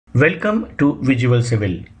Welcome to Visual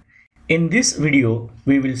Civil. In this video,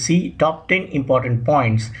 we will see top 10 important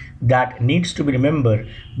points that needs to be remembered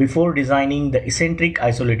before designing the eccentric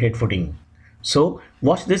isolated footing. So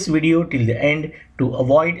watch this video till the end to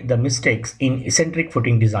avoid the mistakes in eccentric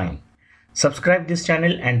footing design. Subscribe this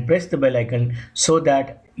channel and press the bell icon so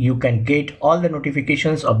that you can get all the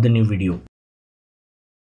notifications of the new video.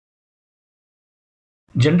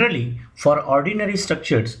 Generally, for ordinary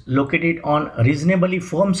structures located on reasonably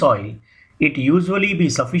firm soil, it usually be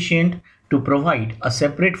sufficient to provide a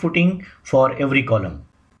separate footing for every column.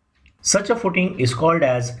 Such a footing is called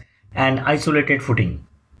as an isolated footing.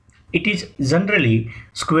 It is generally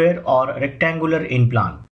square or rectangular in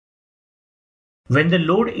plan. When the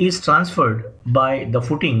load is transferred by the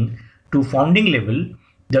footing to founding level,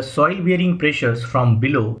 the soil-bearing pressures from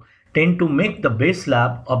below tend to make the base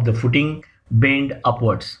slab of the footing bend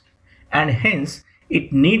upwards, and hence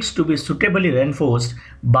it needs to be suitably reinforced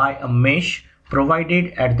by a mesh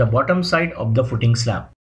provided at the bottom side of the footing slab.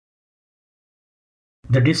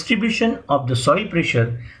 The distribution of the soil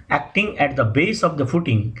pressure acting at the base of the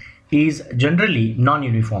footing is generally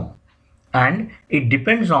non-uniform, and it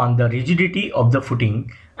depends on the rigidity of the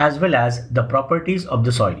footing as well as the properties of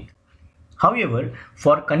the soil. However,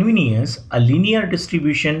 for convenience, a linear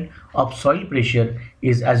distribution of soil pressure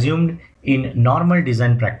is assumed in normal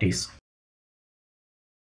design practice.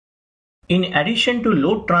 In addition to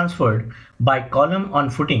load transferred by column on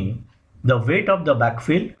footing, the weight of the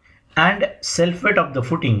backfill and self-weight of the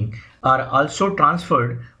footing are also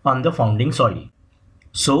transferred on the founding soil.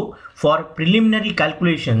 So, for preliminary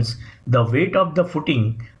calculations, the weight of the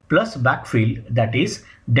footing plus backfill, that is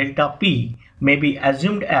delta P, may be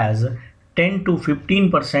assumed as 10 to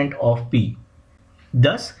 15% of P.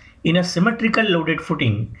 Thus, in a symmetrical loaded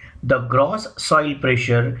footing, the gross soil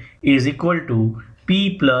pressure is equal to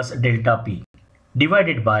P plus delta P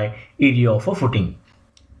divided by area of a footing,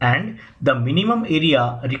 and the minimum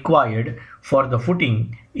area required for the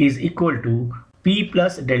footing is equal to P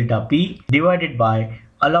plus delta P divided by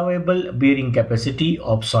allowable bearing capacity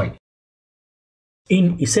of soil.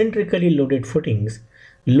 In eccentrically loaded footings,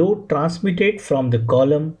 load transmitted from the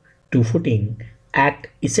column to footing act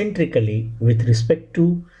eccentrically with respect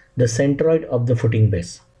to the centroid of the footing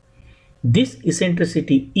base. This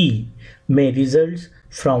eccentricity E may result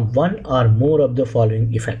from one or more of the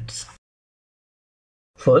following effects.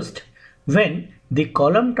 First, when the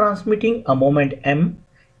column transmitting a moment M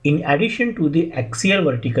in addition to the axial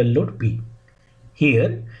vertical load P.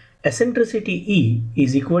 Here, eccentricity E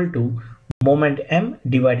is equal to moment M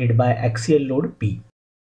divided by axial load P.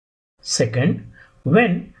 Second,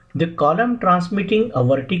 when the column transmitting a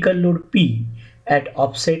vertical load P at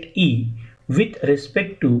offset E with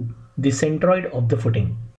respect to the centroid of the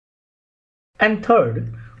footing. And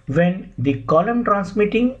third, when the column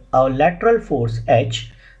transmitting a lateral force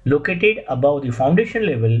H located above the foundation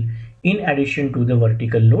level in addition to the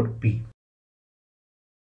vertical load P.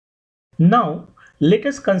 Now, let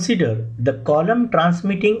us consider the column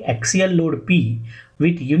transmitting axial load P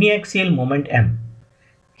with uniaxial moment M.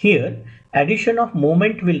 Here, addition of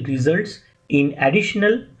moment will result in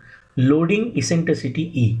additional loading eccentricity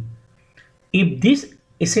E. If this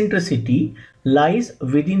eccentricity lies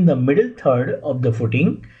within the middle third of the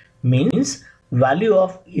footing, means value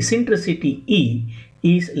of eccentricity E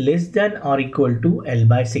is less than or equal to L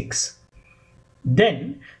by 6.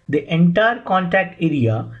 Then the entire contact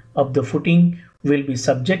area of the footing will be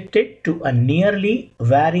subjected to a nearly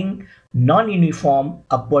varying non-uniform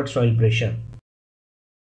upward soil pressure.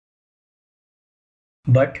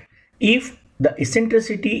 But if the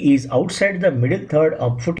eccentricity is outside the middle third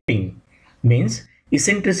of footing, means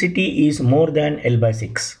eccentricity is more than L by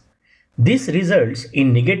 6. This results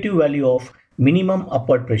in negative value of minimum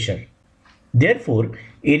upward pressure. Therefore,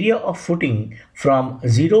 area of footing from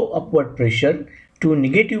zero upward pressure to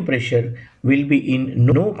negative pressure will be in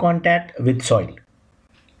no contact with soil.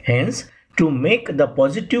 Hence, to make the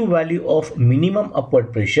positive value of minimum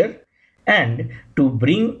upward pressure and to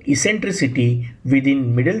bring eccentricity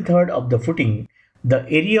within middle third of the footing, the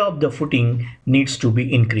area of the footing needs to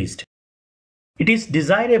be increased. It is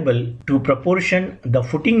desirable to proportion the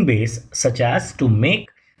footing base such as to make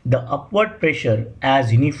the upward pressure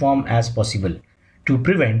as uniform as possible to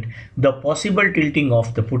prevent the possible tilting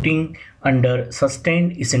of the footing under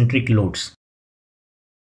sustained eccentric loads.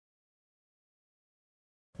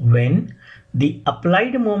 When the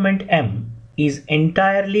applied moment M is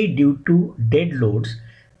entirely due to dead loads,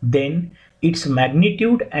 then its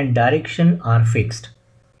magnitude and direction are fixed.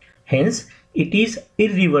 Hence, it is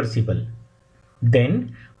irreversible.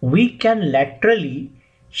 Then we can laterally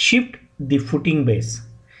shift the footing base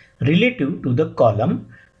relative to the column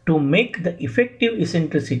to make the effective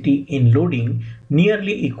eccentricity in loading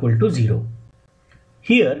nearly equal to 0.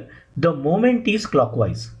 Here, the moment is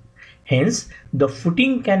clockwise. Hence, the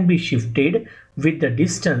footing can be shifted with the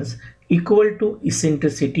distance equal to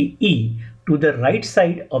eccentricity E to the right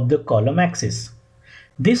side of the column axis.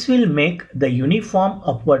 This will make the uniform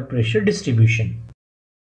upward pressure distribution.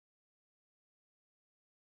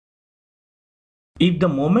 If the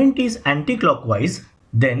moment is anti-clockwise,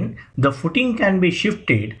 then the footing can be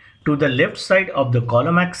shifted to the left side of the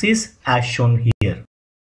column axis as shown here.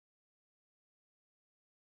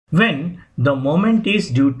 When the moment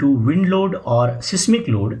is due to wind load or seismic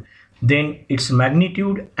load, then its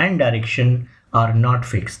magnitude and direction are not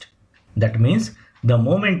fixed. That means the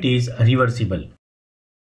moment is reversible.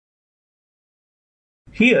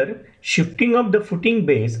 Here, shifting of the footing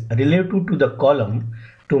base relative to the column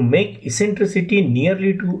to make eccentricity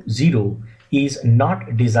nearly to 0 is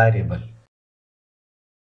not desirable.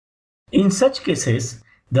 In such cases,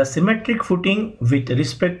 the symmetric footing with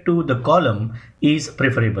respect to the column is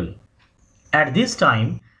preferable. At this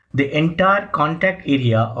time, the entire contact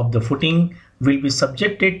area of the footing will be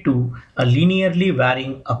subjected to a linearly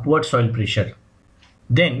varying upward soil pressure.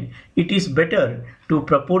 Then it is better to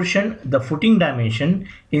proportion the footing dimension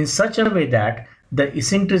in such a way that the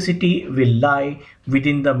eccentricity will lie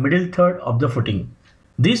within the middle third of the footing.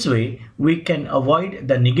 This way we can avoid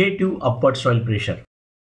the negative upward soil pressure.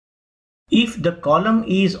 If the column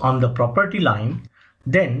is on the property line,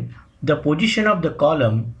 then the position of the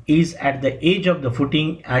column is at the edge of the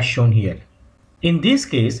footing as shown here. In this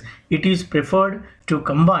case, it is preferred to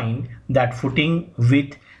combine that footing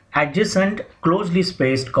with adjacent closely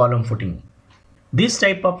spaced column footing. This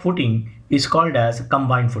type of footing is called as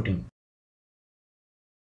combined footing.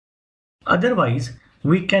 Otherwise,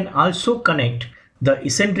 we can also connect the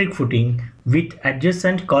eccentric footing with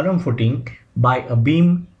adjacent column footing by a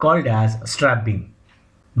beam called as strap beam.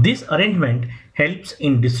 This arrangement helps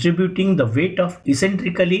in distributing the weight of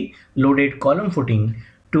eccentrically loaded column footing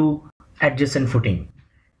to adjacent footing.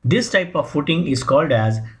 This type of footing is called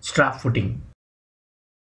as strap footing.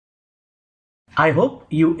 I hope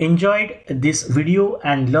you enjoyed this video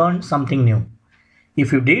and learned something new.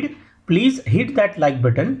 If you did, please hit that like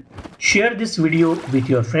button, share this video with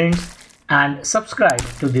your friends and subscribe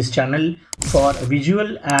to this channel for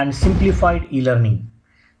visual and simplified e-learning.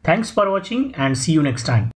 Thanks for watching and see you next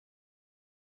time.